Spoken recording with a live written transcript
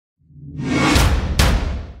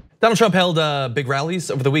Donald Trump held big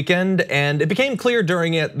rallies over the weekend, and it became clear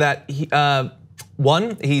during it that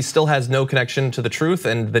he still has no connection to the truth,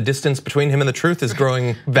 and the distance between him and the truth is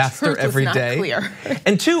growing vaster every day. Clear.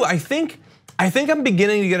 And two, I think I'm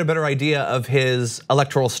beginning to get a better idea of his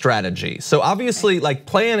electoral strategy. So obviously, like,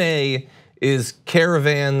 plan A is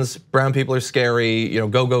caravans, brown people are scary,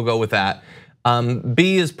 go with that.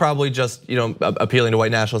 B is probably just appealing to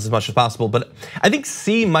white nationalists as much as possible. But I think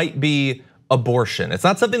C might be abortion. It's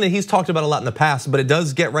not something that he's talked about a lot in the past, but it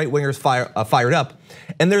does get right-wingers fired up.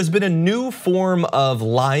 And there's been a new form of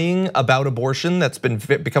lying about abortion that's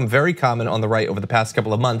become very common on the right over the past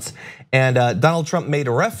couple of months. And Donald Trump made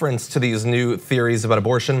a reference to these new theories about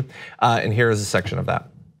abortion, and here is a section of that.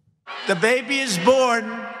 The baby is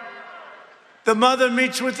born. The mother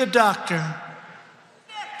meets with the doctor.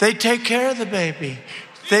 They take care of the baby.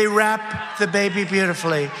 They wrap the baby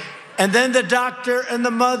beautifully. And then the doctor and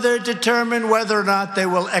the mother determine whether or not they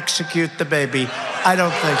will execute the baby. I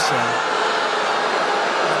don't think so.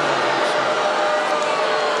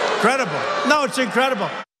 Incredible. No, it's incredible.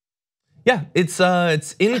 Yeah,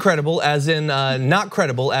 it's incredible, as in not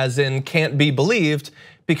credible, as in can't be believed,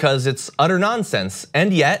 because it's utter nonsense.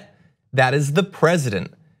 And yet, that is the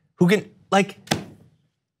president who can, like,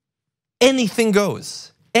 anything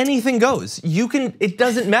goes. Anything goes. It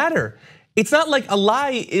doesn't matter. It's not like a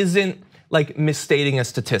lie isn't like misstating a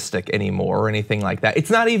statistic anymore or anything like that. It's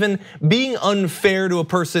not even being unfair to a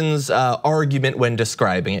person's argument when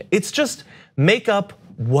describing it. It's just make up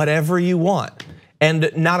whatever you want. And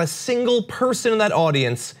not a single person in that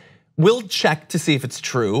audience will check to see if it's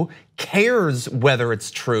true, cares whether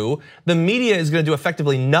it's true. The media is gonna do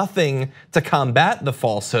effectively nothing to combat the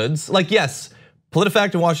falsehoods. Like, yes,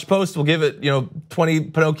 PolitiFact and Washington Post will give it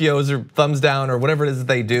 20 Pinocchios or thumbs down or whatever it is that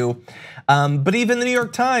they do. But even the New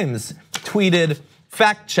York Times tweeted,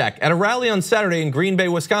 fact check, at a rally on Saturday in Green Bay,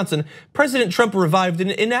 Wisconsin, President Trump revived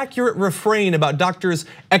an inaccurate refrain about doctors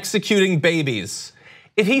executing babies.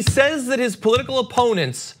 If he says that his political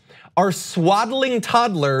opponents are swaddling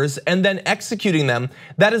toddlers and then executing them,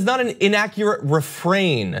 that is not an inaccurate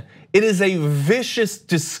refrain. It is a vicious,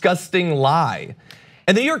 disgusting lie.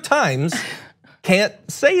 And the New York Times can't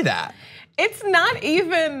say that. It's not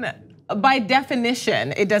even, by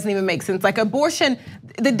definition, it doesn't even make sense. Like abortion,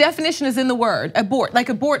 the definition is in the word, abort, like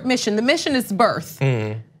abort mission. The mission is birth,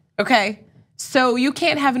 okay? So you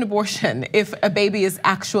can't have an abortion if a baby is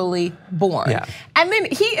actually born. Yeah. And then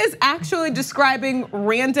he is actually describing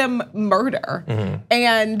random murder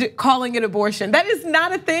and calling it abortion. That is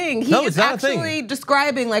not a thing. He is actually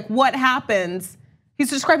describing like what happens. He's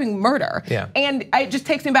describing murder. Yeah. And it just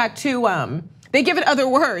takes me back to, they give it other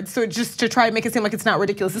words, so just to try to make it seem like it's not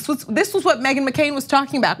ridiculous. This was what Meghan McCain was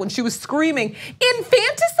talking about when she was screaming,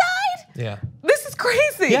 infanticide? Yeah. This is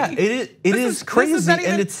crazy. Yeah, it is crazy,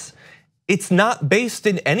 and it's not based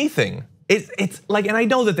in anything. It's like, and I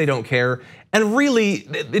know that they don't care, and really,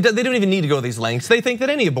 they don't even need to go to these lengths. They think that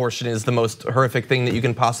any abortion is the most horrific thing that you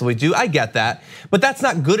can possibly do. I get that, but that's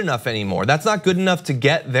not good enough anymore. That's not good enough to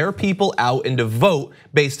get their people out and to vote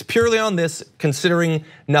based purely on this, considering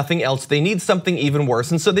nothing else. They need something even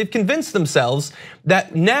worse. And so they've convinced themselves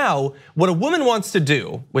that now what a woman wants to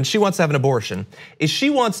do when she wants to have an abortion is she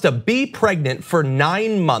wants to be pregnant for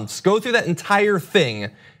 9 months, go through that entire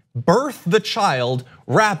thing, birth the child,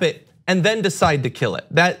 wrap it, and then decide to kill it.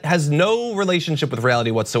 That has no relationship with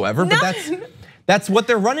reality whatsoever, but that's what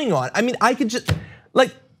they're running on. I mean, I could just,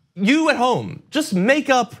 like, you at home, just make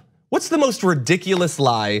up, what's the most ridiculous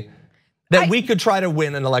lie that we could try to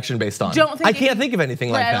win an election based on? I can't think of anything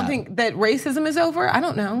like that. I don't think that racism is over. I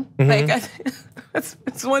don't know. Like,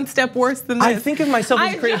 it's one step worse than this. I think of myself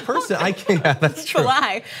as a creative person. I can't, that's true. It's a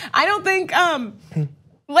lie. I don't think,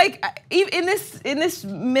 like in this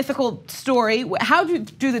mythical story, how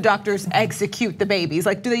do the doctors execute the babies?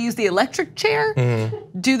 Like, do they use the electric chair?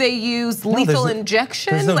 Do they use lethal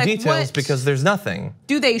injection? There's no details because there's nothing.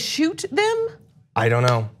 Do they shoot them? I don't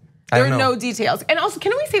know. There are no details. And also,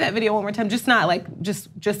 can we see that video one more time? Just not like just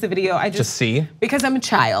the video. Just see, because I'm a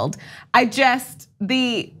child.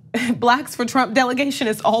 The Blacks for Trump delegation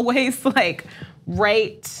is always like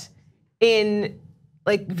right in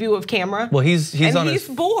like view of camera. Well, he's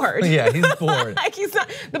bored. Yeah, he's bored. Like he's not.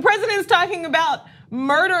 The president is talking about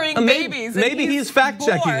murdering babies. Maybe he's fact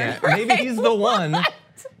checking it. Right? Maybe he's the one.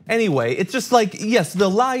 Anyway, it's just like, yes, the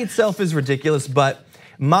lie itself is ridiculous, but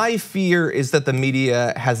my fear is that the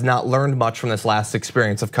media has not learned much from this last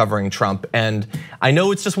experience of covering Trump. And I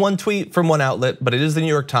know it's just one tweet from one outlet, but it is the New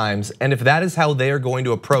York Times. And if that is how they are going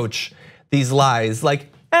to approach these lies, like,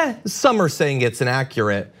 some are saying it's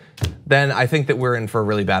inaccurate, then I think that we're in for a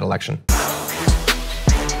really bad election.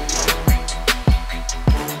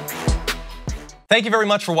 Thank you very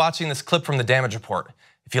much for watching this clip from the Damage Report.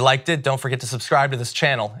 If you liked it, don't forget to subscribe to this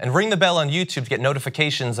channel and ring the bell on YouTube to get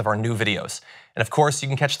notifications of our new videos. And of course, you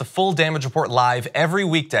can catch the full Damage Report live every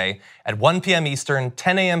weekday at 1 p.m. Eastern,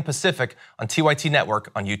 10 a.m. Pacific on TYT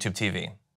Network on YouTube TV.